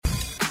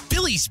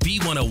Phillies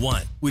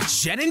B101 with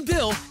Jen and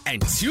Bill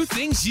and two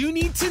things you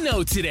need to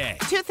know today.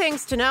 Two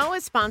Things to Know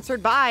is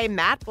sponsored by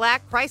Matt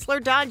Black,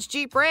 Chrysler, Dodge,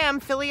 Jeep, Ram,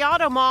 Philly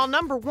Auto Mall.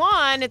 Number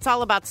one, it's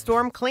all about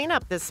storm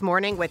cleanup this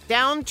morning with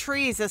downed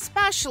trees,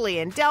 especially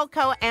in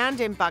Delco and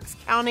in Bucks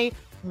County.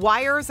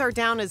 Wires are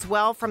down as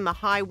well from the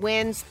high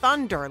winds,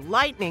 thunder,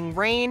 lightning,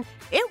 rain.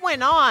 It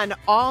went on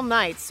all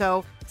night,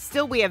 so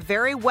still we have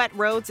very wet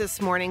roads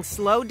this morning.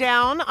 Slow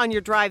down on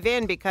your drive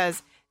in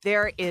because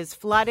there is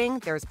flooding,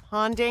 there's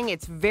ponding.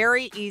 It's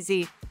very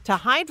easy to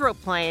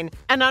hydroplane.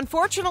 And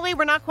unfortunately,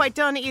 we're not quite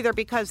done either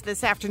because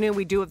this afternoon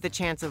we do have the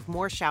chance of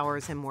more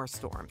showers and more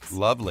storms.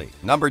 Lovely.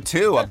 Number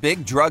two, a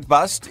big drug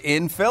bust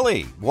in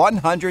Philly.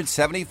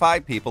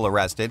 175 people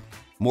arrested.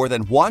 More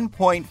than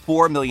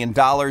 $1.4 million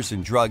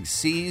in drugs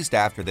seized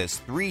after this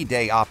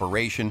 3-day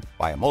operation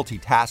by a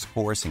multi-task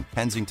force in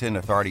Kensington.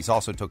 Authorities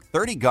also took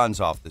 30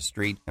 guns off the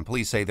street, and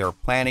police say they're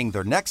planning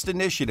their next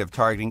initiative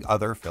targeting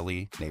other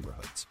Philly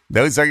neighborhoods.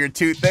 Those are your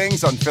two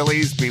things on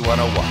Philly's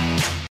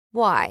B101.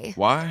 Why?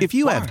 Why? If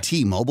you have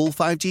T-Mobile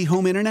 5G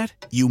home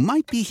internet, you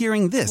might be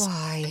hearing this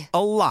Why?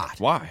 a lot.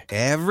 Why?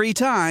 Every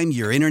time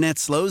your internet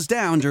slows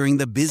down during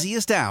the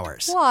busiest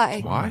hours. Why?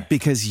 Why?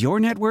 Because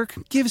your network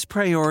gives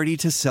priority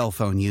to cell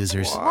phone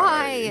users.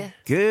 Why?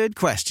 Good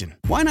question.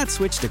 Why not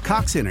switch to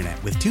Cox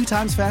Internet with 2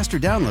 times faster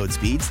download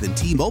speeds than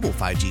T-Mobile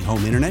 5G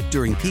home internet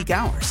during peak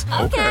hours?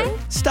 Okay.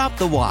 Stop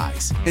the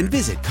whys and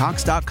visit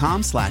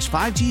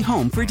cox.com/5G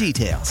home for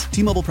details.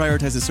 T-Mobile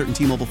prioritizes certain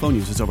T-Mobile phone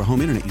users over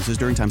home internet users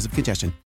during times of congestion.